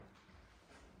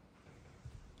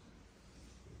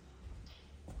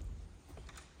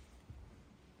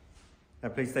Now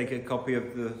please take a copy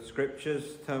of the scriptures.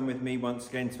 Turn with me once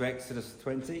again to Exodus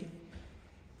 20.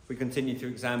 We continue to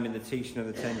examine the teaching of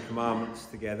the Ten Commandments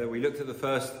together. We looked at the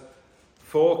first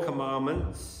 4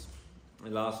 commandments.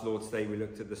 And last Lord's Day we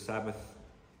looked at the Sabbath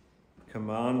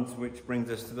command, which brings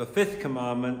us to the 5th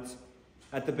commandment.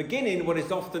 At the beginning, what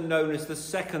is often known as the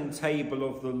second table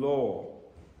of the law.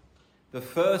 The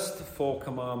first 4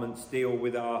 commandments deal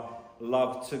with our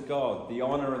love to God, the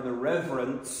honour and the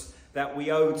reverence that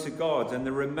we owe to God. And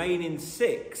the remaining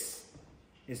 6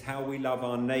 is how we love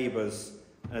our neighbours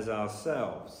as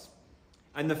ourselves.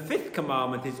 And the 5th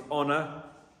commandment is honour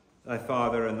thy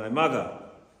father and thy mother.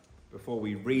 Before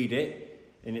we read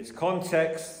it in its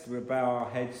context, we'll bow our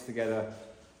heads together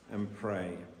and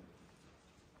pray.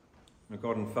 My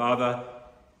God and Father,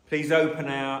 please open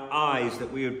our eyes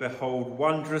that we would behold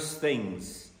wondrous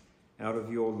things out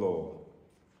of your law.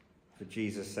 For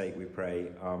Jesus' sake we pray,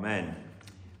 Amen.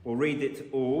 We'll read it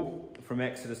all from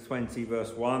Exodus 20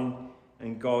 verse 1.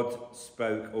 And God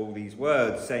spoke all these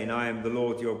words, saying, I am the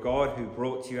Lord your God, who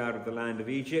brought you out of the land of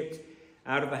Egypt,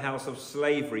 out of the house of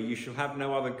slavery. You shall have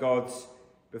no other gods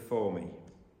before me.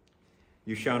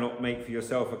 You shall not make for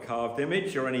yourself a carved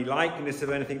image or any likeness of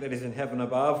anything that is in heaven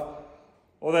above,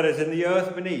 or that is in the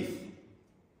earth beneath,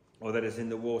 or that is in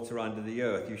the water under the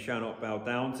earth. You shall not bow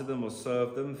down to them or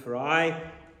serve them, for I,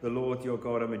 the Lord your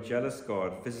God, am a jealous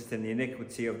God, visiting the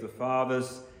iniquity of the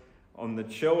fathers on the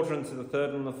children to the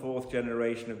 3rd and the 4th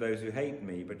generation of those who hate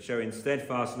me, but showing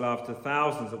steadfast love to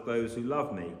thousands of those who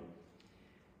love me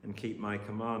and keep my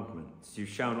commandments. You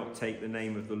shall not take the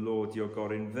name of the Lord your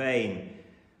God in vain,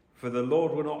 for the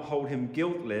Lord will not hold him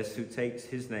guiltless who takes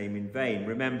his name in vain.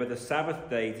 Remember the Sabbath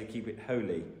day to keep it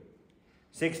holy.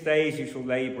 6 days you shall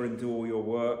labour and do all your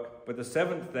work, but the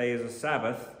 7th day is a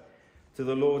Sabbath to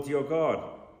the Lord your God.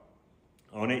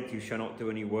 On it you shall not do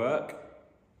any work,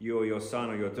 you or your son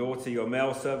or your daughter, your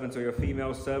male servant or your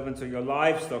female servant, or your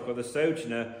livestock, or the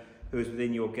sojourner who is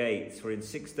within your gates. For in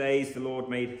 6 days the Lord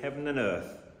made heaven and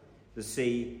earth, the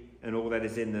sea and all that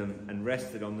is in them, and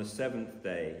rested on the 7th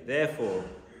day. Therefore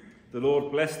the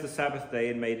Lord blessed the Sabbath day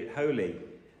and made it holy.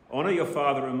 Honour your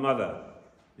father and mother,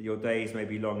 that your days may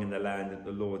be long in the land that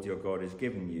the Lord your God has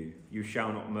given you. You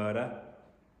shall not murder.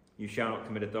 You shall not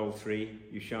commit adultery.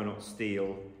 You shall not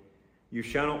steal. You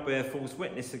shall not bear false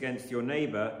witness against your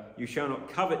neighbour. You shall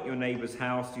not covet your neighbour's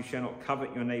house. You shall not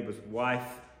covet your neighbour's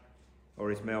wife, or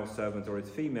his male servant, or his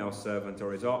female servant,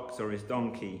 or his ox, or his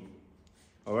donkey,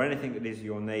 or anything that is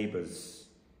your neighbour's.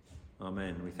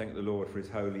 Amen. We thank the Lord for his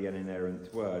holy and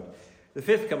inerrant word. The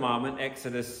 5th commandment,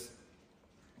 Exodus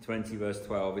 20 verse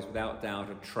 12, is without doubt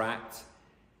a tract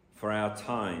for our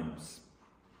times.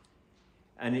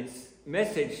 And its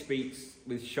message speaks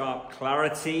with sharp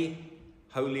clarity,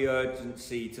 holy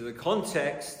urgency to the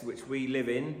context which we live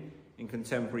in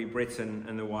contemporary Britain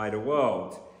and the wider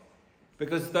world.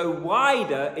 Because though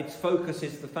wider, its focus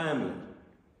is the family.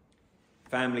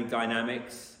 Family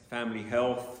dynamics, family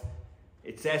health,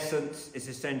 its essence, its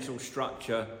essential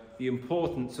structure, the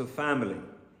importance of family.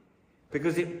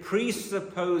 Because it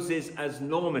presupposes as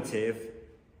normative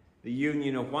the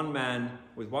union of one man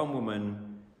with one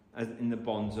woman as in the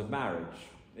bonds of marriage.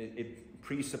 It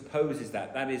presupposes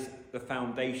that. That is the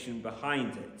foundation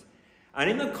behind it. And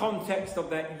in the context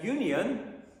of that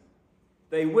union,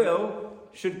 they will,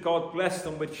 should God bless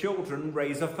them with children,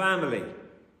 raise a family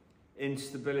in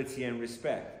stability and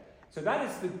respect. So that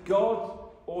is the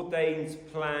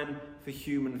God-ordained plan for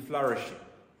human flourishing.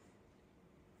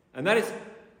 And that is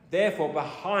therefore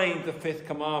behind the 5th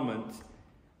commandment.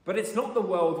 But it's not the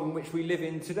world in which we live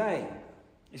in today.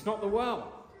 It's not the world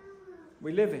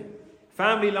we live in.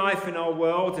 Family life in our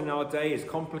world, in our day, is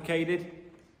complicated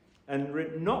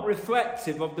and not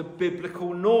reflective of the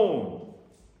biblical norm.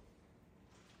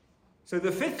 So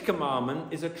the 5th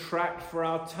commandment is a tract for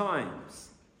our times.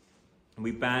 And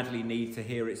we badly need to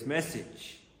hear its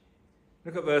message.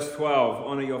 Look at verse 12.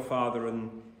 Honour your father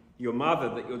and your mother,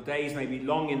 that your days may be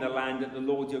long in the land that the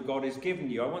Lord your God has given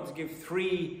you. I want to give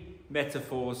 3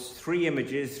 metaphors, 3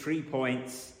 images, 3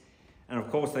 points. And of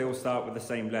course, they all start with the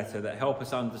same letter that help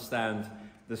us understand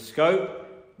the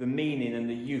scope, the meaning, and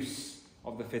the use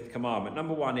of the 5th commandment.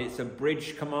 Number 1, it's a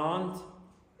bridge command.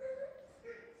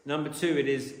 Number 2, it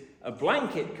is a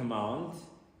blanket command.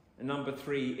 And number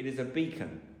 3, it is a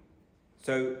beacon.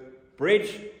 So,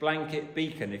 bridge, blanket,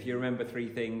 beacon. If you remember 3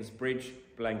 things, bridge,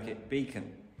 blanket,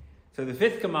 beacon. So the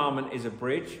 5th commandment is a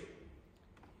bridge,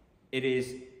 it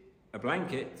is a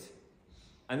blanket,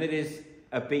 and it is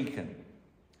a beacon.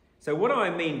 So what do I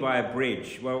mean by a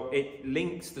bridge? Well, it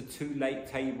links the 2 late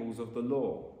tables of the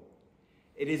law.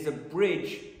 It is a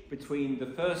bridge between the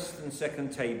 1st and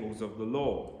 2nd tables of the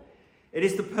law. It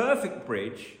is the perfect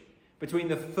bridge between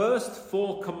the first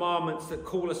 4 commandments that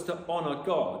call us to honour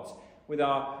God with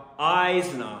our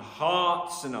eyes and our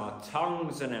hearts and our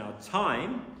tongues and our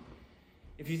time.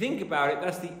 If you think about it,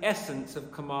 that's the essence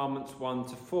of commandments 1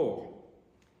 to 4.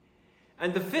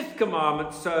 And the 5th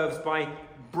commandment serves by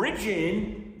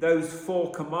bridging those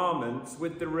 4 commandments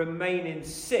with the remaining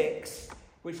 6,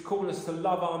 which call us to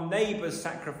love our neighbours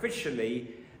sacrificially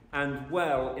and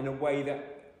well in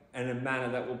a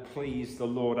manner that will please the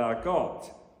Lord our God.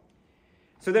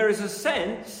 So there is a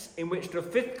sense in which the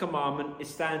 5th commandment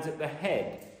stands at the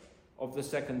head of the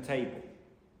second table,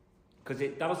 because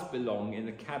it does belong in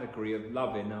the category of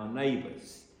loving our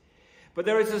neighbours. But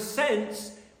there is a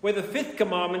sense where the 5th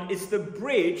commandment is the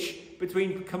bridge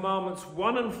between commandments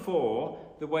 1 and 4,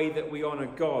 the way that we honour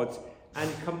God, and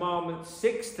commandments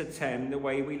 6 to 10, the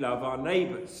way we love our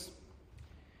neighbours.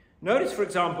 Notice, for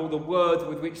example, the word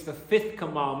with which the 5th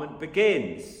commandment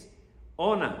begins: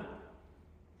 honour.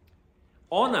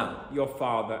 Honour your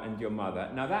father and your mother.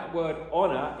 Now that word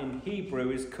honour in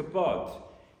Hebrew is kabod.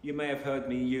 You may have heard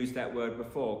me use that word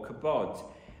before, kabod.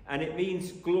 And it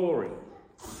means glory.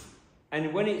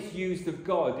 And when it's used of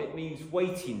God, it means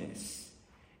weightiness.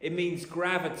 It means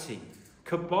gravity.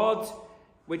 Kabod,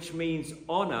 which means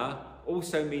honour,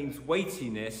 also means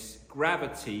weightiness,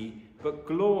 gravity, but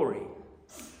glory.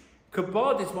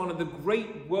 Kabod is one of the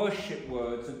great worship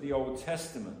words of the Old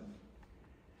Testament.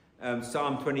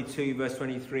 Psalm 22, verse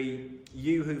 23,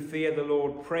 you who fear the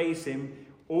Lord, praise him.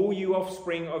 All you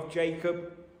offspring of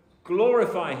Jacob,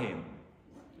 glorify him.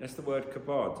 That's the word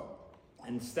kabod.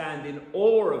 And stand in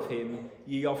awe of him,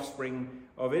 ye offspring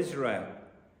of Israel.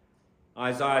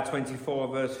 Isaiah 24,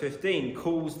 verse 15,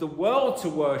 calls the world to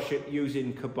worship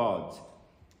using kabod.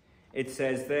 It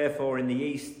says, therefore in the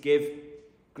east give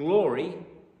glory,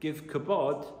 give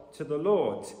kabod to the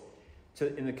Lord.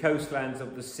 In the coastlands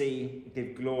of the sea,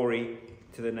 give glory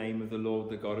to the name of the Lord,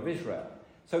 the God of Israel.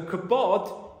 So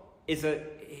kabod is a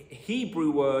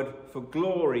Hebrew word for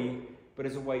glory, but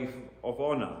is a way of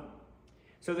honour.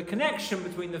 So the connection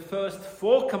between the first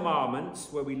 4 commandments,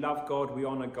 where we love God, we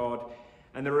honour God,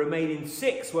 and the remaining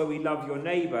 6, where we love your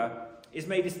neighbour, is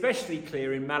made especially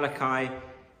clear in Malachi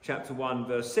chapter 1,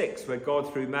 verse 6, where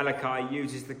God through Malachi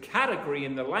uses the category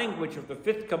and the language of the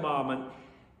 5th commandment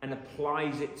and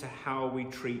applies it to how we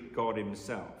treat God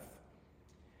himself.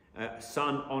 A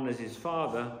son honours his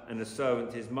father and a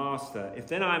servant his master. If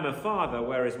then I am a father,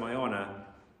 where is my honour?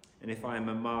 And if I am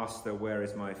a master, where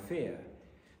is my fear?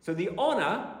 So the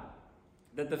honour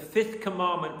that the 5th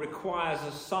commandment requires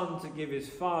a son to give his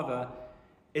father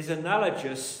is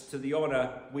analogous to the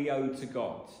honour we owe to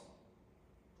God.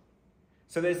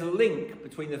 So there's a link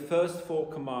between the first 4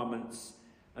 commandments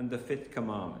and the 5th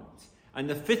commandment. And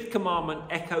the 5th commandment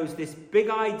echoes this big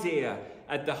idea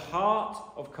at the heart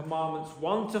of commandments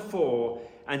 1 to 4,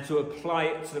 and to apply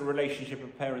it to the relationship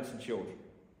of parents and children.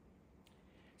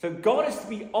 So God is to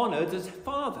be honoured as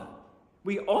Father.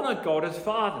 We honour God as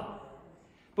Father.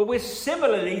 But we're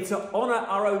similarly to honour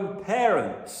our own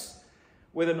parents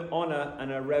with an honour and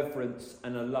a reverence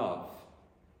and a love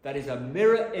that is a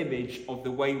mirror image of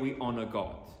the way we honour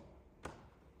God.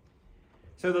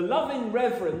 So the loving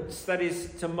reverence that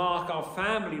is to mark our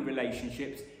family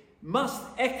relationships must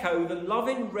echo the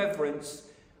loving reverence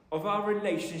of our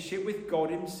relationship with God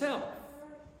himself.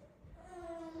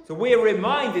 So we are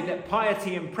reminded that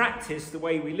piety and practice, the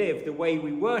way we live, the way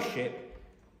we worship,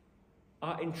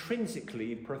 are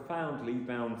intrinsically, profoundly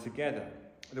bound together.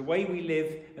 The way we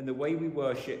live and the way we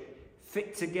worship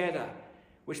fit together,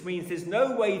 which means there's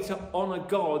no way to honour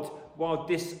God while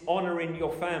dishonouring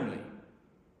your family,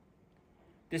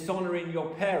 dishonouring your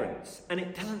parents. And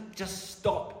it doesn't just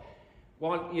stop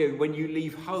when you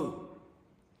leave home.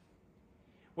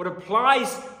 What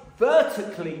applies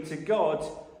vertically to God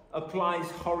applies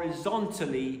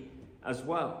horizontally as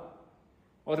well.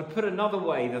 Or to put another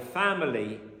way, the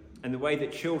family and the way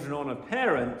that children honour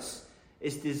parents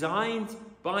is designed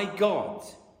by God.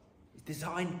 It's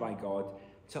designed by God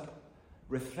to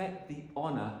reflect the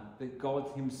honour that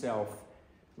God himself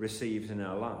receives in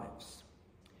our lives.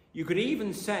 You could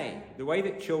even say the way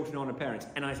that children honour parents,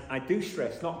 and I do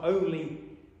stress not only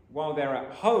while they're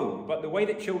at home, but the way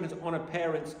that children honour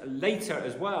parents later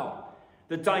as well.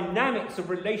 The dynamics of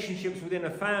relationships within a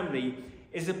family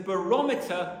is a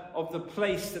barometer of the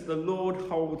place that the Lord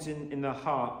holds in the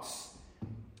hearts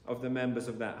of the members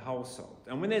of that household.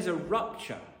 And when there's a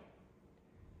rupture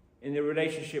in the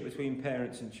relationship between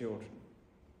parents and children,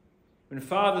 when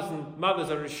fathers and mothers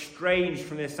are estranged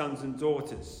from their sons and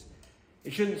daughters,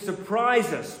 it shouldn't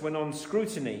surprise us when on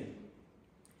scrutiny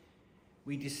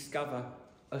we discover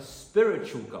a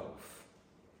spiritual gulf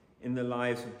in the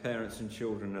lives of parents and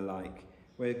children alike,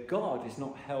 where God is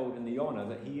not held in the honour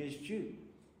that he is due.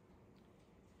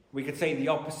 We could say the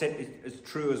opposite is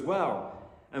true as well,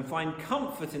 and find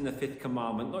comfort in the fifth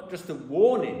commandment, not just a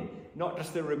warning, not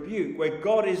just a rebuke, where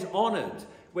God is honoured,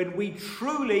 when we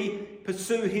truly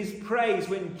pursue his praise,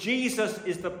 when Jesus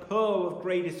is the pearl of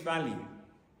greatest value,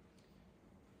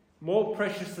 more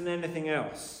precious than anything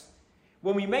else.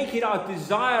 When we make it our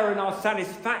desire and our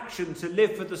satisfaction to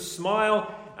live for the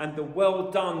smile and the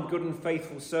well done, good and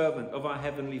faithful servant of our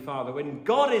Heavenly Father, when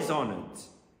God is honoured,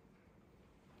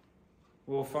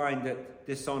 we'll find that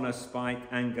dishonour, spite,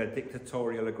 anger,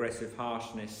 dictatorial, aggressive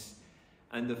harshness,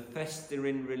 and the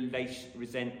festering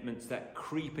resentments that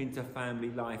creep into family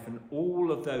life, and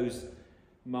all of those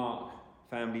mark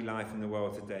family life in the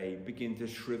world today, begin to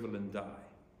shrivel and die.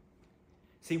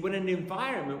 See, when an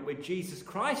environment where Jesus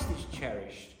Christ is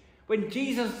cherished, when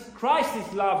Jesus Christ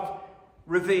is loved,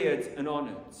 revered and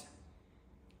honoured,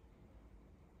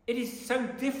 it is so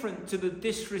different to the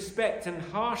disrespect and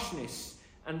harshness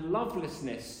and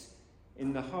lovelessness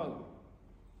in the home.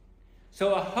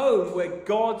 So a home where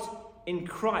God in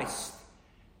Christ,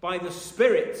 by the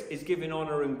Spirit, is given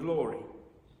honour and glory,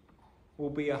 will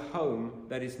be a home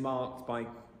that is marked by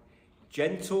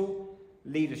gentle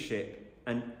leadership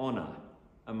and honour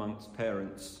amongst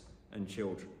parents and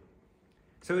children.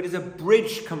 So it is a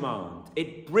bridge command.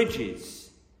 It bridges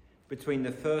between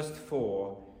the first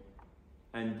 4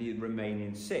 and the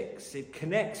remaining 6. It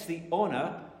connects the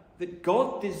honour that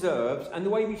God deserves and the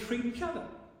way we treat each other.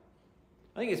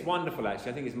 I think it's wonderful,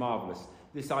 actually. I think it's marvellous,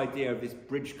 this idea of this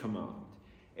bridge command.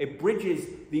 It bridges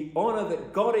the honour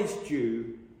that God is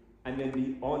due and then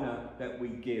the honour that we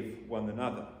give one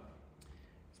another.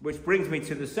 Which brings me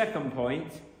to the second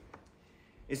point.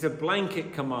 It's a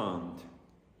blanket command.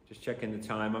 Just checking the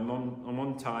time. I'm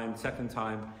on time, second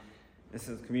time. This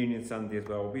is Communion Sunday as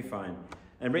well. We'll be fine.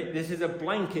 And this is a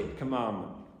blanket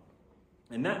commandment.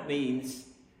 And that means,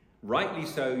 rightly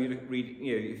so,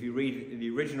 if you read the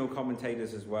original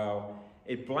commentators as well,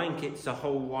 it blankets a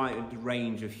whole wide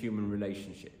range of human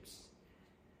relationships.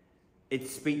 It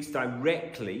speaks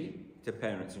directly to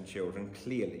parents and children,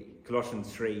 clearly. Colossians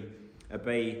 3,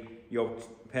 obey your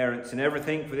parents in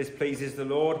everything, for this pleases the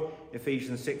Lord.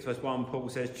 Ephesians 6 verse 1, Paul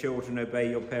says, children, obey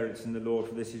your parents in the Lord,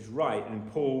 for this is right.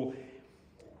 And Paul,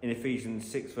 in Ephesians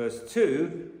 6 verse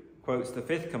 2, quotes the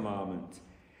fifth commandment.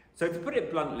 So to put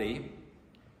it bluntly,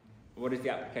 what is the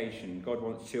application? God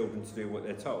wants children to do what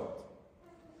they're told.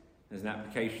 There's an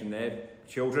application there.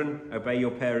 Children, obey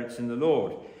your parents in the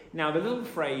Lord. Now, the little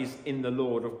phrase, in the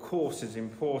Lord, of course, is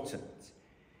important.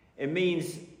 It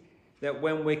means that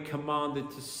when we're commanded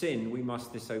to sin, we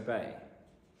must disobey.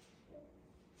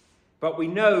 But we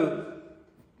know,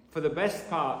 for the best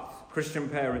part, Christian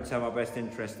parents have our best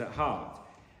interest at heart.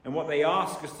 And what they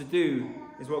ask us to do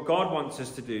is what God wants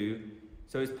us to do,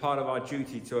 so it's part of our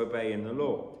duty to obey in the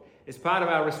Lord. It's part of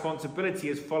our responsibility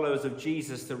as followers of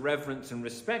Jesus to reverence and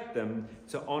respect them,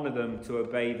 to honour them, to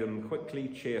obey them quickly,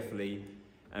 cheerfully,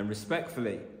 and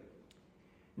respectfully.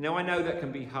 Now, I know that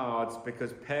can be hard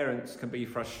because parents can be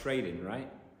frustrating, right?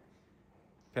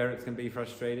 Parents can be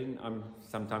frustrating. I'm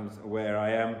sometimes aware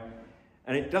I am.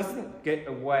 And it doesn't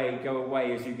go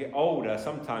away as you get older.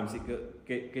 Sometimes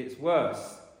it gets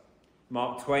worse.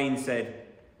 Mark Twain said,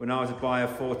 when I was a boy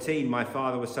of 14, my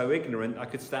father was so ignorant I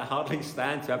could hardly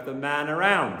stand to have the man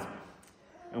around.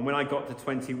 And when I got to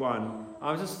 21,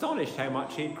 I was astonished how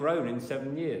much he'd grown in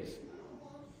 7 years.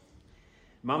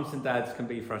 Mums and dads can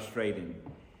be frustrating.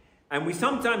 And we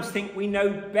sometimes think we know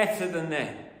better than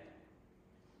them.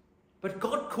 But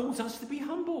God calls us to be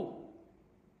humble.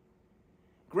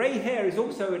 Grey hair is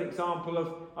also an example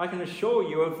of, I can assure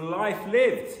you, of life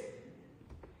lived.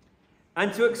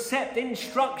 And to accept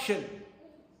instruction.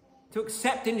 To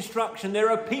accept instruction. There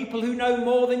are people who know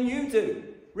more than you do.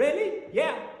 Really?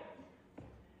 Yeah.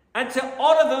 And to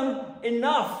honour them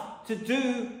enough to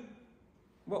do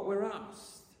what we're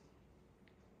asked.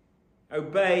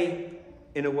 Obey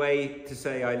in a way to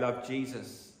say, I love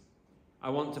Jesus. I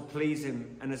want to please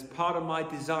him. And as part of my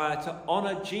desire to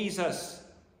honour Jesus,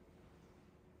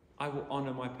 I will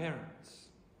honour my parents.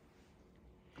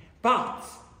 But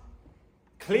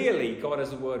clearly God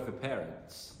has a word for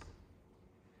parents.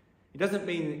 It doesn't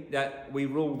mean that we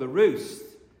rule the roost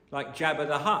like Jabba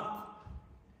the Hutt.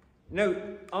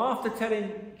 No, after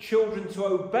telling children to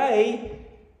obey,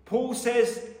 Paul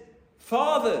says,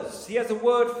 fathers, he has a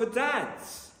word for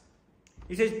dads.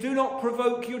 He says, do not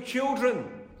provoke your children,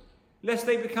 lest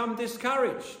they become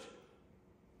discouraged.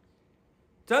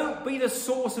 Don't be the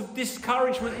source of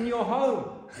discouragement in your home.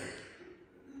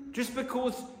 Just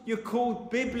because you're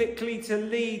called biblically to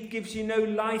lead gives you no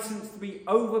license to be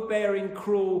overbearing,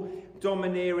 cruel,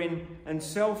 domineering, and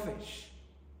selfish.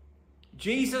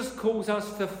 Jesus calls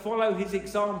us to follow his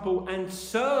example and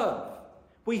serve.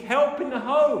 We help in the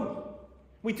home.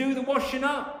 We do the washing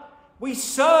up. We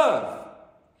serve.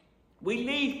 We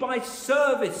lead by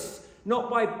service, not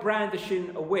by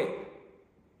brandishing a whip.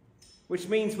 Which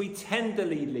means we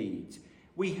tenderly lead.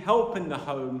 We help in the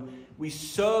home. We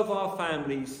serve our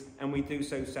families, and we do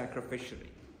so sacrificially.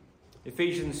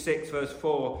 Ephesians 6 verse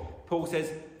 4, Paul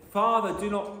says, Father, do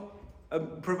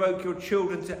not provoke your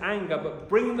children to anger, but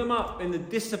bring them up in the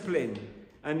discipline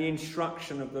and the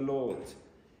instruction of the Lord.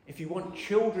 If you want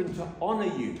children to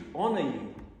honour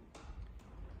you,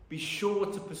 be sure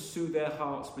to pursue their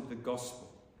hearts with the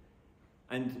gospel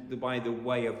and by the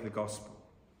way of the gospel.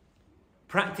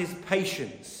 Practice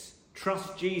patience.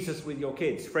 Trust Jesus with your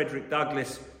kids. Frederick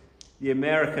Douglass, the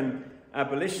American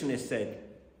abolitionist, said,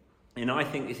 and I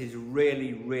think this is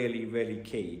really, really, really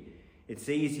key, it's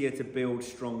easier to build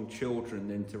strong children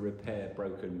than to repair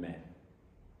broken men.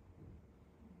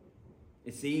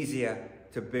 It's easier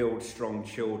to build strong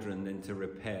children than to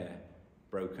repair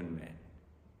broken men.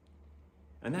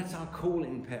 And that's our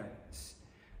calling, parents.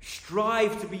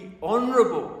 Strive to be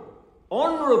honourable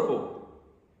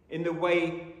in the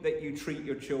way that you treat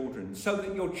your children, so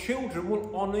that your children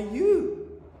will honour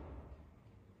you.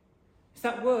 It's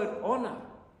that word, honour.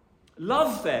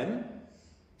 Love them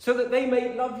so that they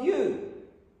may love you.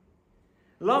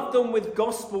 Love them with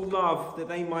gospel love that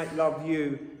they might love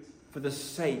you for the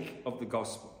sake of the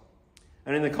gospel.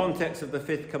 And in the context of the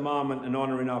fifth commandment and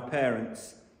honouring our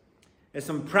parents, there's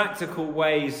some practical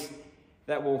ways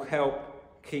that will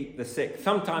help keep the sixth.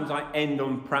 Sometimes I end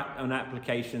on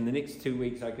application. The next 2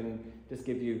 weeks I can just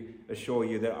assure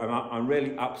you that I'm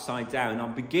really upside down.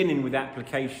 I'm beginning with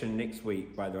application next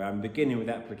week, by the way. I'm beginning with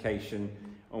application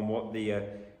on what the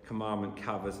commandment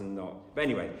covers and not. But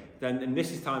anyway, and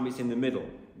this time it's in the middle.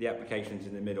 The application's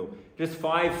in the middle. Just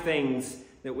 5 things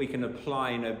that we can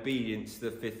apply in obedience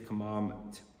to the fifth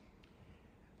commandment.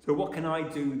 So what can I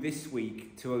do this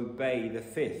week to obey the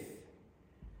fifth?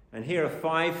 And here are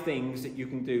 5 things that you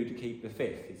can do to keep the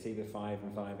fifth. It's either 5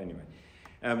 and 5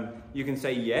 anyway. You can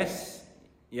say yes,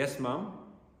 Mum.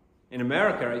 In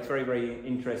America, it's very, very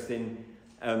interesting.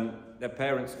 Their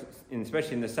parents,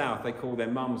 especially in the South, they call their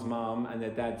mums Mum and their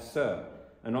dads Sir.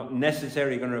 I'm not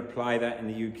necessarily going to apply that in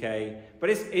the UK, but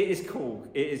it is cool.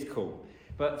 It is cool.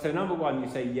 But so number 1, you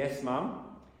say yes, Mum.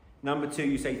 Number 2,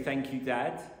 you say thank you,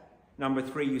 Dad. Number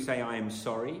 3, you say I am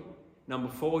sorry. Number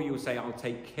 4, you'll say I'll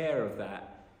take care of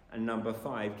that. And number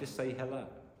 5, just say hello.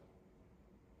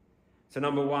 So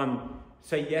number 1,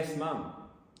 say yes, Mum.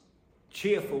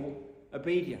 Cheerful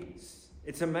obedience.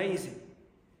 It's amazing.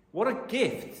 What a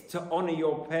gift to honour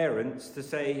your parents to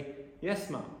say yes,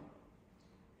 Mum.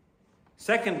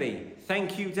 Secondly,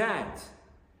 thank you, Dad.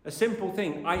 A simple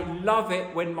thing. I love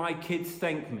it when my kids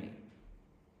thank me.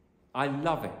 I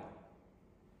love it.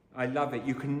 I love it.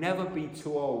 You can never be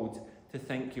too old to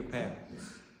thank your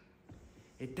parents.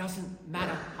 It doesn't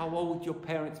matter how old your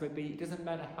parents may be. It doesn't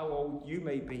matter how old you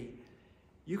may be.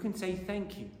 You can say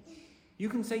thank you. You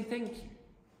can say thank you.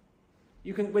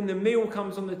 You can, when the meal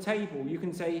comes on the table, you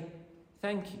can say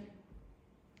thank you.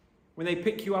 When they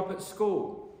pick you up at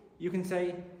school, you can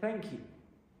say thank you.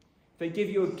 If they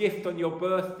give you a gift on your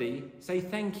birthday, say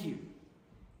thank you.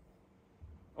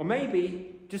 Or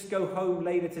maybe just go home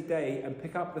later today and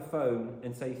pick up the phone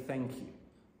and say thank you.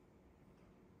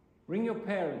 Ring your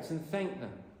parents and thank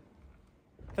them.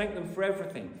 Thank them for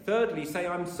everything. Thirdly, say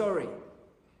I'm sorry.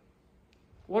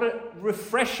 What a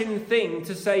refreshing thing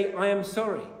to say I am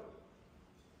sorry.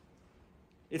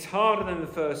 It's harder than the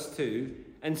first 2.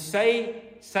 And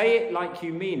say it like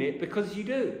you mean it, because you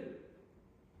do.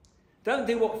 Don't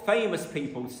do what famous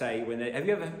people say when they... Have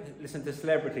you ever listened to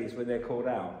celebrities when they're called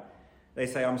out? They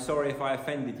say, I'm sorry if I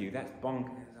offended you. That's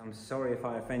bonkers. I'm sorry if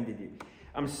I offended you.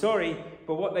 I'm sorry,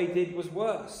 but what they did was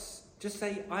worse. Just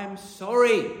say, I'm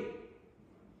sorry.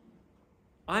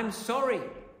 I'm sorry.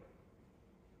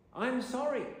 I'm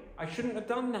sorry. I shouldn't have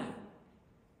done that.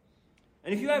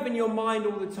 And if you have in your mind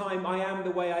all the time, I am the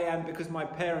way I am because my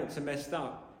parents are messed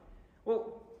up,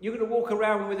 well, you're going to walk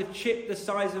around with a chip the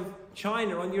size of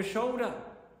China on your shoulder.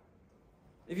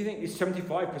 If you think it's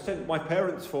 75% my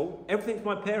parents' fault, everything's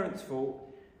my parents'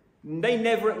 fault, they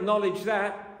never acknowledge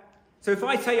that. So if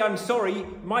I say I'm sorry,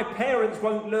 my parents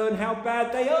won't learn how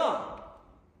bad they are.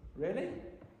 Really?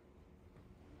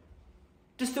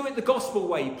 Just do it the gospel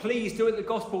way. Please do it the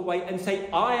gospel way and say,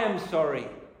 I am sorry.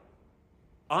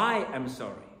 I am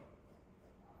sorry.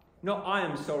 Not I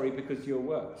am sorry because you're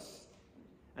worse.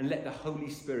 and let the Holy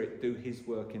Spirit do his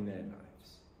work in their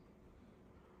lives.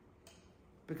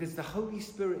 Because the Holy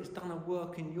Spirit has done a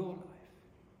work in your life.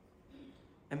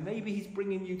 And maybe he's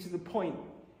bringing you to the point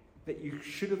that you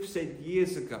should have said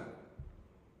years ago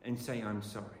and say, I'm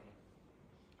sorry.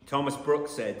 Thomas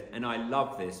Brooks said, and I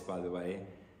love this, by the way,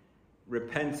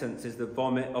 repentance is the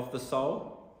vomit of the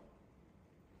soul.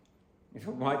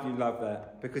 Why do you love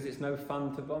that? Because it's no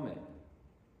fun to vomit.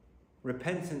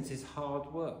 Repentance is hard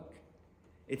work.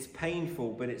 It's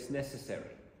painful, but it's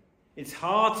necessary. It's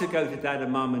hard to go to dad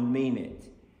and mum and mean it,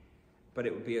 but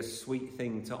it would be a sweet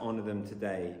thing to honour them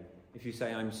today if you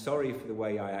say, I'm sorry for the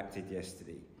way I acted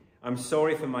yesterday. I'm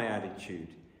sorry for my attitude.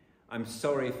 I'm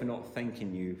sorry for not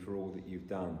thanking you for all that you've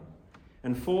done.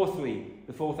 And fourthly,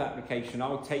 the fourth application,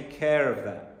 I'll take care of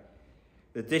that.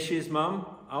 The dishes, mum,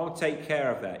 I'll take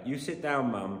care of that. You sit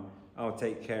down, mum, I'll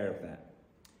take care of that.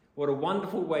 What a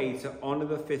wonderful way to honour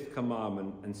the fifth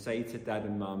commandment and say to dad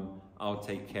and mum, I'll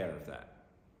take care of that.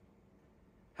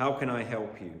 How can I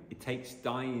help you? It takes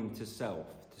dying to self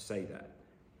to say that.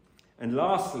 And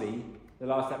lastly, the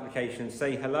last application,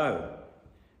 say hello.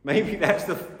 Maybe that's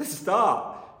the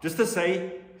start, just to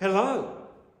say hello.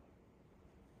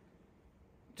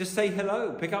 Just say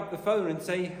hello. Pick up the phone and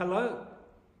say hello.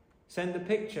 Send a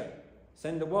picture.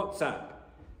 Send a WhatsApp.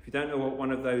 If you don't know what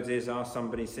one of those is, ask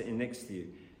somebody sitting next to you.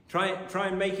 Try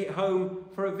and make it home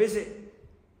for a visit.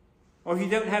 Or if you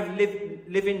don't have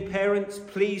live-in parents,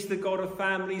 please the God of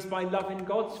families by loving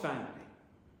God's family.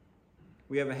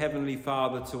 We have a heavenly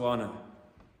Father to honour.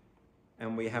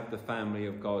 And we have the family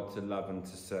of God to love and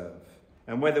to serve.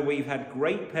 And whether we've had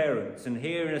great parents, and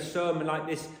hearing a sermon like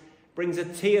this brings a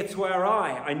tear to our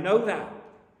eye, I know that.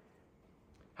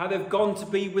 How they've gone to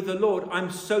be with the Lord. I'm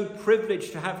so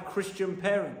privileged to have Christian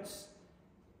parents.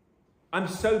 I'm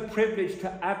so privileged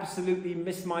to absolutely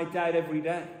miss my dad every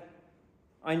day.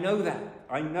 I know that.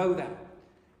 I know that.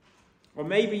 Or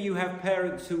maybe you have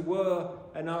parents who were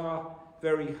and are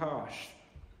very harsh.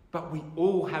 But we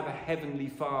all have a heavenly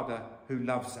Father who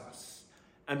loves us.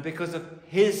 And because of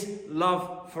his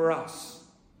love for us,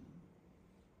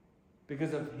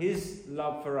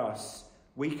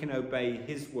 we can obey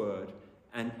his word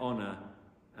and honour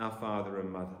our father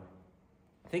and mother.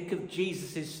 Think of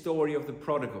Jesus' story of the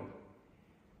prodigal.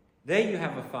 There you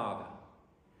have a father.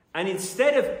 And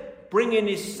instead of bringing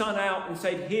his son out and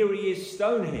saying, here he is,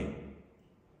 stone him,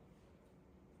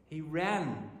 he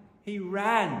ran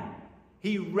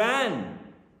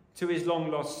to his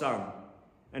long-lost son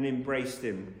and embraced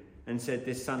him and said,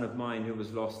 this son of mine who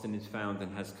was lost and is found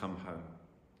and has come home.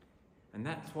 And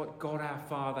that's what God our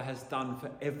Father has done for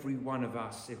every one of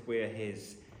us if we're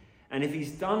his. And if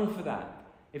he's done for that,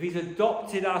 if he's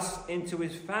adopted us into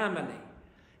his family,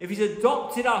 if he's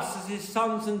adopted us as his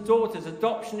sons and daughters,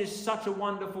 adoption is such a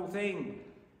wonderful thing.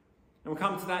 And we'll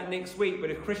come to that next week, but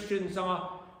if Christians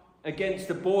are against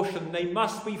abortion, they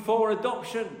must be for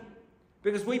adoption.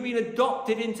 Because we've been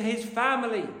adopted into his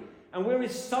family, and we're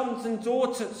his sons and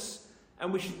daughters,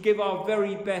 and we should give our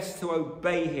very best to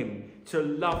obey him, to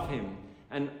love him,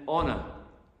 and honour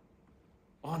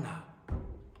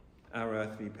our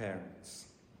earthly parents.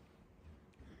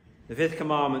 The fifth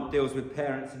commandment deals with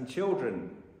parents and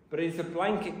children, but it is a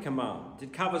blanket command.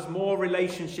 It covers more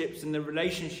relationships than the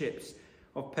relationships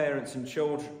of parents and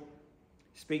children.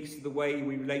 It speaks to the way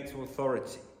we relate to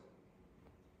authority.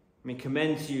 Let me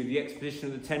commend to you the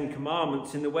exposition of the Ten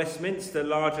Commandments in the Westminster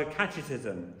Larger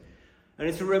Catechism. And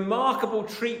it's a remarkable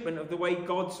treatment of the way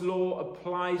God's law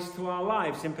applies to our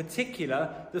lives, in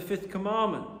particular, the fifth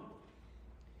commandment.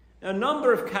 Now, a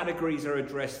number of categories are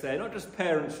addressed there, not just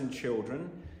parents and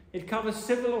children. It covers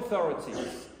civil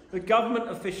authorities, the government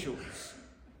officials,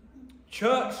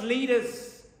 church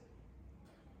leaders,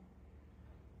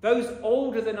 those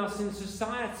older than us in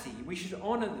society. We should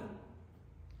honour them.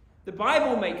 The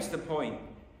Bible makes the point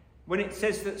when it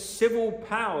says that civil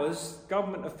powers,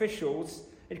 government officials,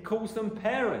 it calls them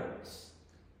parents.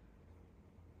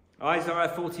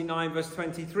 Isaiah 49 verse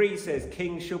 23 says,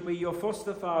 kings shall be your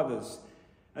foster fathers,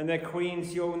 and their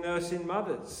queens your nursing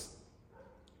mothers.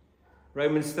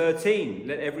 Romans 13,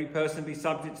 let every person be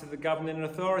subject to the governing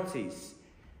authorities,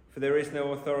 for there is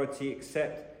no authority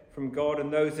except from God,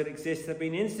 and those that exist have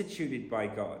been instituted by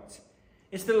God.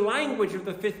 It's the language of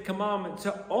the fifth commandment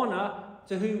to honour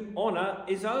to whom honour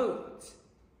is owed.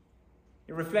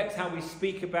 It reflects how we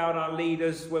speak about our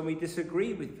leaders when we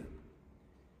disagree with them.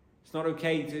 It's not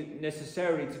okay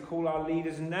necessarily to call our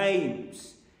leaders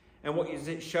names. And what does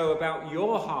it show about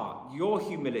your heart, your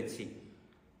humility,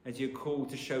 as you're called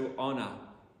to show honour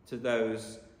to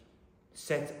those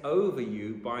set over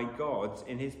you by God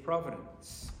in his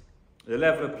providence? The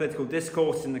level of political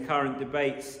discourse in the current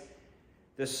debates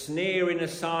the sneering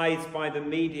asides by the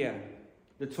media,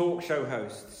 the talk show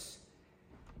hosts,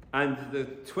 and the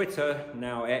Twitter,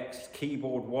 now X,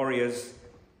 keyboard warriors,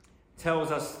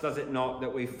 tells us, does it not,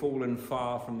 that we've fallen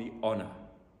far from the honour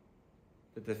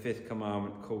that the fifth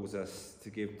commandment calls us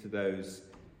to give to those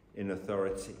in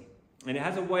authority. And it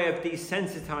has a way of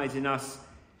desensitizing us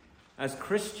as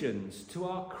Christians to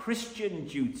our Christian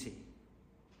duty.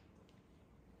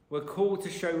 We're called to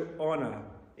show honour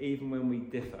even when we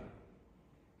differ.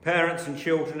 Parents and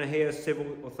children are here,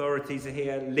 civil authorities are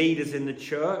here, leaders in the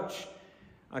church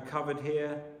are covered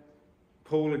here.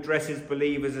 Paul addresses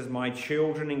believers as my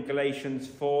children in Galatians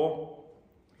 4.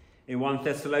 In 1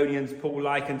 Thessalonians, Paul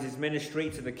likens his ministry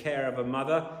to the care of a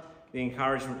mother, the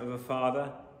encouragement of a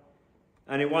father.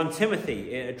 And in 1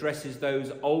 Timothy, it addresses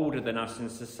those older than us in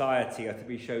society are to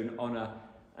be shown honour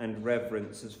and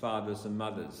reverence as fathers and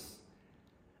mothers.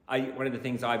 One of the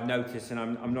things I've noticed, and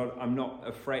I'm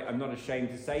not ashamed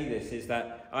to say this, is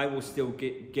that I will still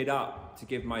get up to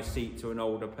give my seat to an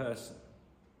older person.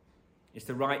 It's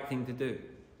the right thing to do.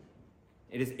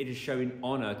 It is showing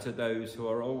honour to those who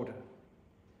are older.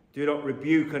 Do not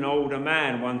rebuke an older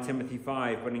man, 1 Timothy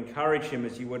 5, but encourage him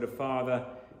as you would a father,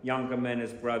 younger men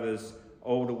as brothers,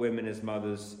 older women as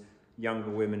mothers, younger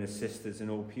women as sisters in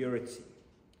all purity.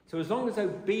 So as long as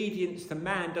obedience to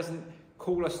man doesn't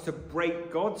call us to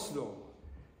break God's law,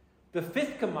 the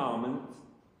fifth commandment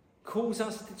calls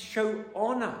us to show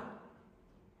honour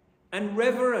and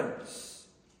reverence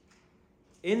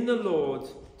in the Lord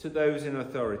to those in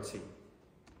authority,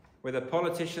 whether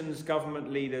politicians,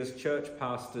 government leaders, church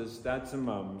pastors, dads and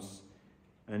mums,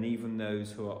 and even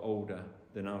those who are older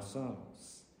than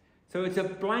ourselves. So it's a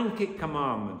blanket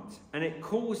commandment, and it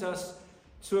calls us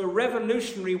to a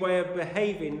revolutionary way of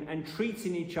behaving and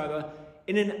treating each other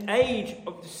in an age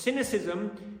of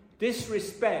cynicism,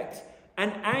 disrespect,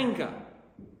 and anger.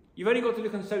 You've only got to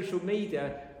look on social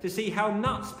media to see how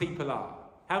nuts people are,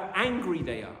 how angry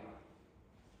they are.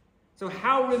 So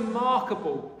how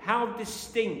remarkable, how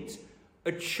distinct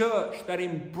a church that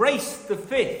embraced the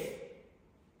fifth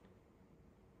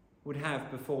would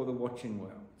have before the watching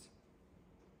world.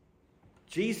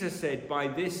 Jesus said, by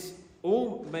this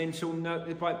all men shall know,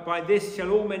 by this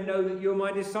shall all men know that you are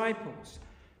my disciples.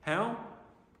 How?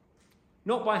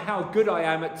 Not by how good I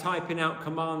am at typing out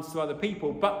commands to other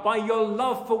people, but by your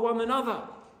love for one another.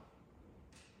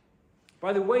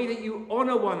 By the way that you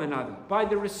honour one another, by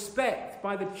the respect,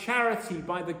 by the charity,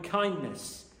 by the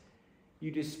kindness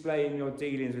you display in your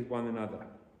dealings with one another.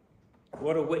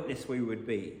 What a witness we would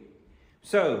be.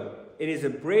 So, it is a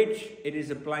bridge, it is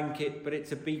a blanket, but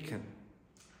it's a beacon.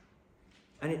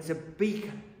 And it's a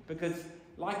beacon because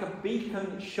like a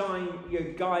beacon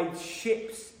guides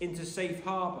ships into safe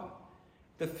harbour.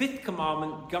 The fifth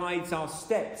commandment guides our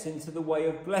steps into the way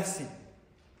of blessing.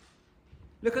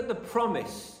 Look at the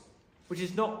promise, which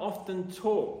is not often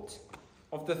taught,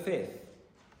 of the fifth.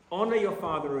 Honour your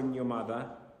father and your mother,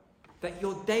 that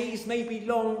your days may be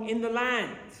long in the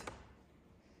land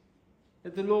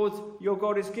that the Lord your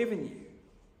God has given you.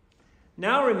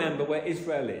 Now remember where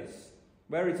Israel is.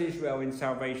 Where is Israel in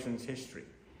salvation's history?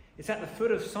 It's at the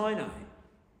foot of Sinai,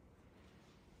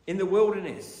 in the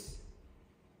wilderness,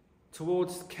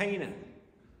 towards Canaan.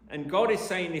 And God is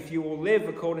saying, if you will live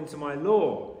according to my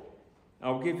law,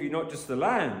 I'll give you not just the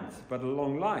land, but a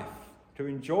long life to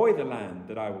enjoy the land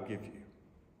that I will give you.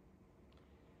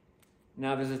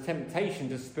 Now, there's a temptation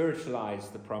to spiritualize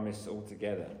the promise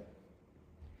altogether.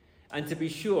 And to be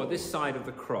sure, this side of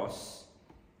the cross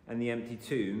and the empty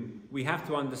tomb, we have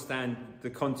to understand the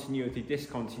continuity,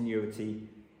 discontinuity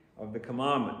of the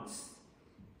commandments.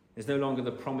 There's no longer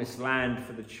the promised land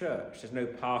for the church. There's no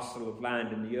parcel of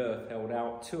land in the earth held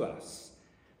out to us.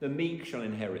 The meek shall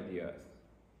inherit the earth.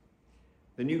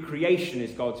 The new creation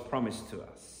is God's promise to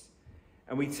us.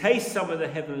 And we taste some of the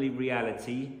heavenly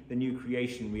reality, the new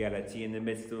creation reality, in the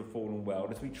midst of a fallen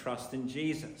world as we trust in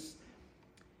Jesus.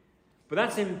 But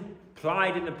that's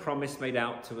implied in the promise made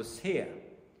out to us here.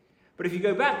 But if you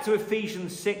go back to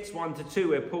Ephesians 6, 1-2,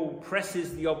 where Paul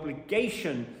presses the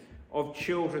obligation of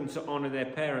children to honour their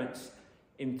parents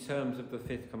in terms of the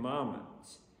fifth commandment,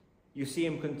 you see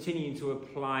him continuing to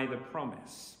apply the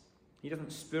promise. He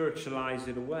doesn't spiritualize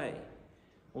it away,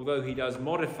 although he does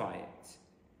modify it.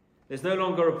 There's no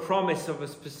longer a promise of a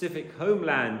specific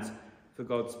homeland for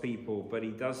God's people, but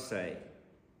he does say,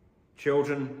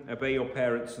 children, obey your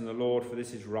parents in the Lord, for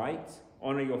this is right.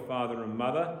 Honour your father and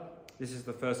mother. This is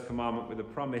the first commandment with a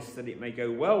promise that it may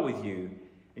go well with you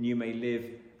and you may live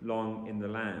long in the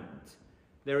land.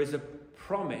 There is a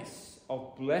promise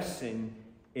of blessing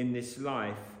in this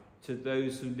life to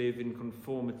those who live in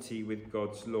conformity with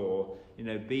God's law, in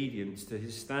obedience to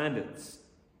his standards.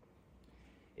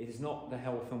 It is not the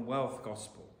health and wealth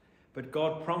gospel. But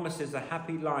God promises a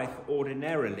happy life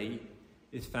ordinarily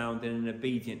is found in an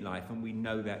obedient life, and we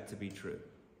know that to be true.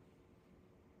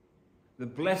 The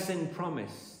blessing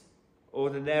promise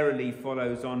ordinarily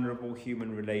follows honourable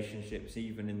human relationships,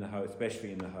 even in the home,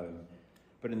 especially in the home,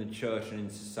 but in the church and in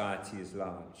society as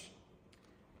large.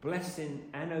 Blessing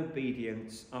and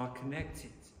obedience are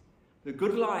connected. The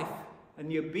good life and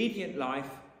the obedient life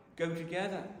go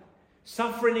together.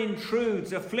 Suffering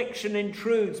intrudes, affliction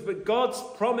intrudes, but God's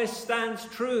promise stands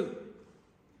true.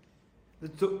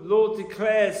 The Lord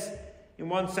declares in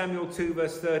 1 Samuel 2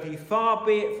 verse 30, "Far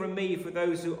be it from me, for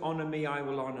those who honour me I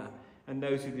will honour, and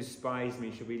those who despise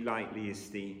me shall be lightly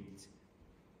esteemed."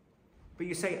 But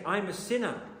you say, I'm a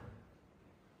sinner.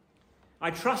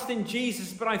 I trust in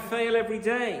Jesus, but I fail every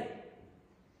day.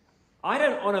 I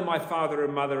don't honour my father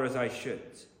and mother as I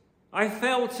should. I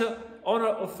fail to honour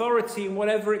authority in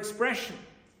whatever expression.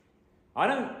 I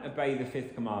don't obey the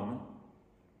 5th commandment.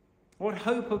 What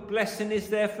hope of blessing is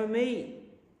there for me?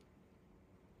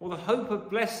 Well, the hope of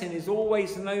blessing is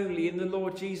always and only in the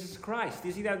Lord Jesus Christ.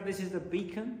 You see that this is the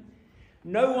beacon?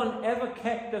 No one ever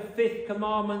kept the 5th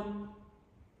commandment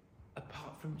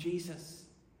apart from Jesus.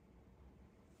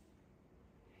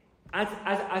 As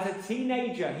a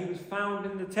teenager, he was found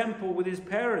in the temple with his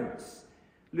parents.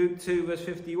 Luke 2 verse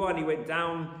 51, he went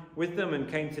down with them and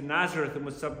came to Nazareth and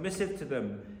was submissive to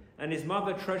them. And his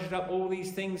mother treasured up all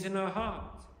these things in her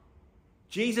heart.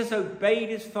 Jesus obeyed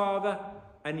his father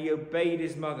and he obeyed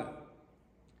his mother.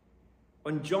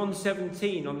 On John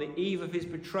 17, on the eve of his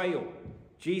betrayal,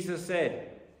 Jesus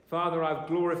said, "Father, I've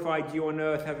glorified you on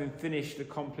earth, having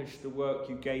accomplished the work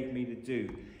you gave me to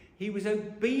do." He was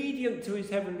obedient to his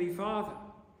heavenly Father.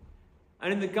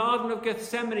 And in the Garden of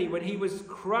Gethsemane, when he was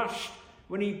crushed,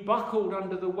 when he buckled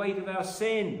under the weight of our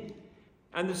sin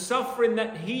and the suffering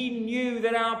that he knew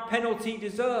that our penalty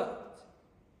deserved,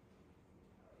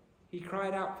 he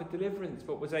cried out for deliverance,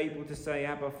 but was able to say,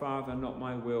 "Abba, Father, not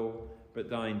my will, but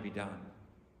thine be done."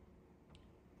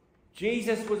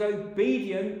 Jesus was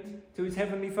obedient to his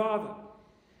heavenly Father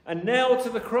and nailed to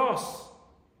the cross.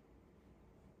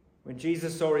 When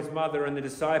Jesus saw his mother and the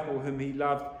disciple whom he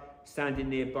loved standing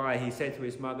nearby, he said to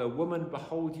his mother, "Woman,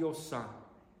 behold your son."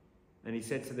 And he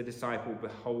said to the disciple,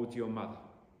 "Behold your mother."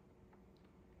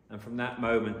 And from that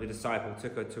moment, the disciple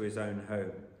took her to his own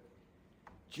home.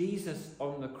 Jesus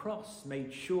on the cross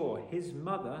made sure his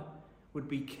mother would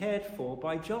be cared for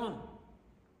by John.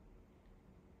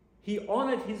 He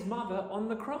honoured his mother on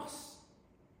the cross.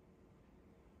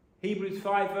 Hebrews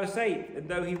 5 verse 8, and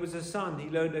though he was a son, he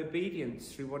learned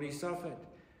obedience through what he suffered.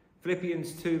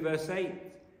 Philippians 2 verse 8,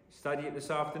 study it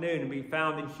this afternoon, and being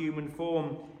found in human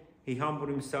form, he humbled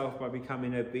himself by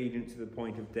becoming obedient to the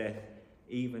point of death,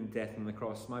 even death on the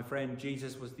cross. My friend,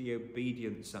 Jesus was the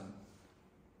obedient son.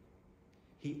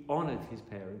 He honoured his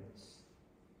parents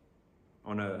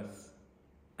on earth,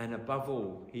 and above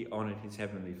all, he honoured his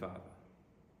heavenly Father.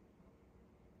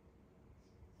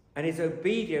 And his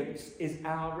obedience is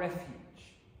our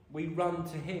refuge. We run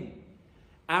to him.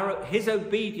 His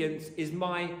obedience is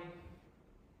my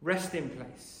resting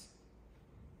place,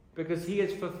 because he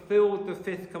has fulfilled the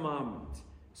 5th commandment.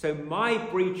 So my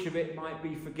breach of it might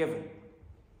be forgiven,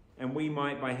 and we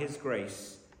might, by his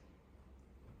grace,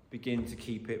 begin to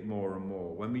keep it more and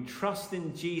more. When we trust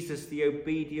in Jesus, the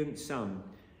obedient Son,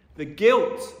 the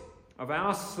guilt of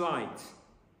our slight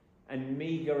and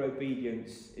meagre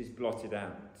obedience is blotted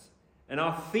out. And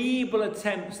our feeble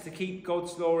attempts to keep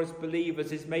God's law as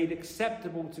believers is made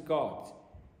acceptable to God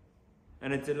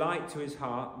and a delight to his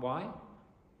heart. Why?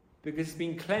 Because it's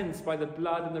been cleansed by the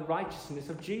blood and the righteousness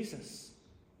of Jesus.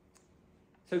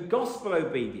 So gospel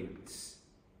obedience,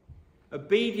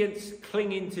 obedience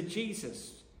clinging to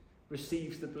Jesus,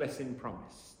 receives the blessing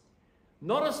promised.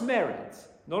 Not as merit,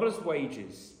 not as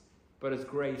wages, but as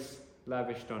grace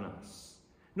lavished on us.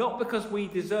 Not because we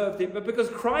deserved it, but because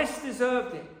Christ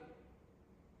deserved it.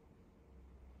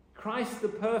 Christ, the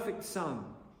perfect Son,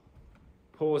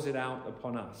 pours it out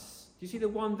upon us. Do you see the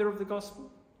wonder of the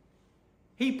gospel?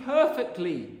 He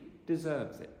perfectly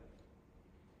deserves it.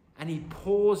 And he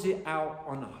pours it out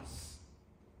on us.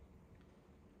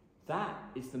 That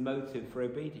is the motive for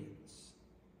obedience.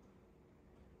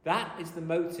 That is the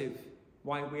motive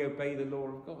why we obey the law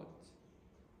of God.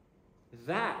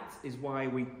 That is why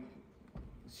we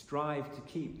strive to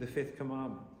keep the 5th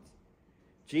commandment.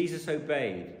 Jesus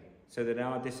obeyed so that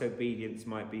our disobedience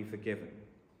might be forgiven,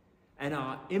 and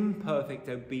our imperfect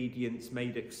obedience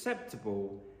made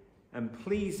acceptable and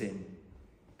pleasing,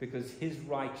 because his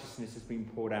righteousness has been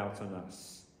poured out on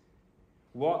us.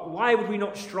 Why would we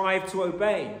not strive to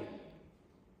obey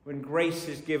when grace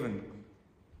is given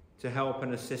to help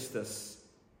and assist us.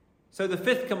 So the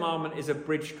fifth commandment is a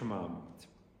bridge commandment.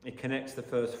 It connects the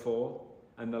first four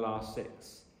and the last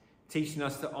six, teaching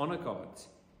us to honour God.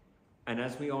 And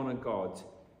as we honour God,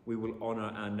 we will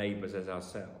honour our neighbours as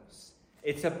ourselves.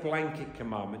 It's a blanket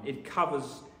commandment. It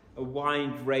covers a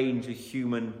wide range of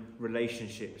human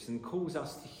relationships and calls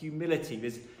us to humility.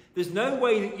 There's no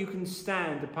way that you can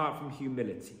stand apart from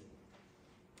humility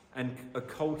and a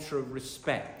culture of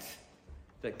respect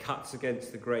that cuts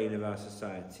against the grain of our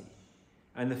society.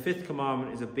 And the fifth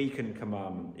commandment is a beacon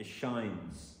commandment. It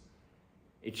shines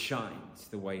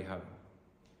the way home.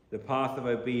 The path of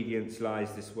obedience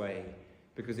lies this way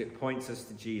because it points us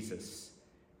to Jesus,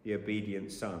 the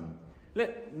obedient Son.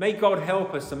 May God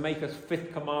help us and make us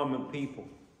fifth commandment people.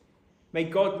 May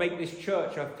God make this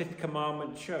church our fifth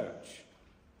commandment church,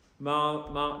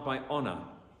 marked by honour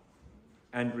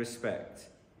and respect,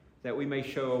 that we may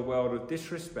show a world of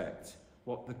disrespect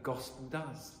what the gospel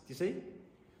does. Do you see?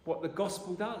 What the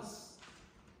gospel does.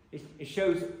 It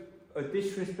shows a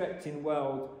disrespecting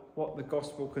world what the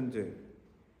gospel can do.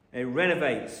 It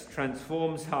renovates,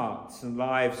 transforms hearts and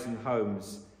lives and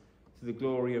homes to the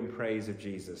glory and praise of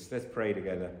Jesus. Let's pray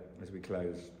together as we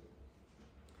close.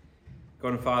 God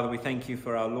and Father, we thank you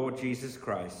for our Lord Jesus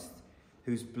Christ,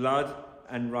 whose blood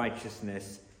and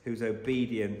righteousness, whose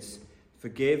obedience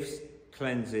forgives,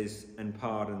 cleanses and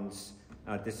pardons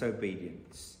our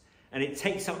disobedience. And it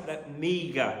takes up that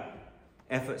meagre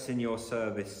efforts in your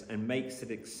service and makes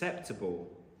it acceptable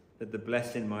that the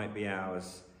blessing might be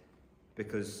ours,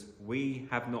 because we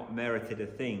have not merited a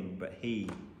thing, but he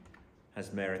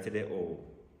has merited it all.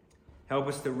 Help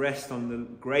us to rest on the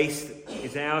grace that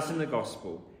is ours in the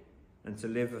gospel and to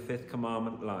live a fifth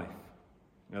commandment life,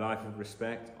 a life of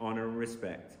respect, honour and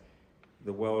respect.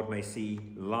 The world may see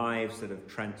lives that have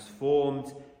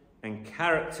transformed and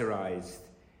characterised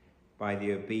by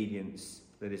the obedience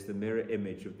that is the mirror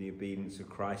image of the obedience of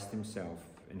Christ himself.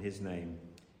 In his name,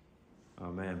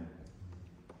 amen.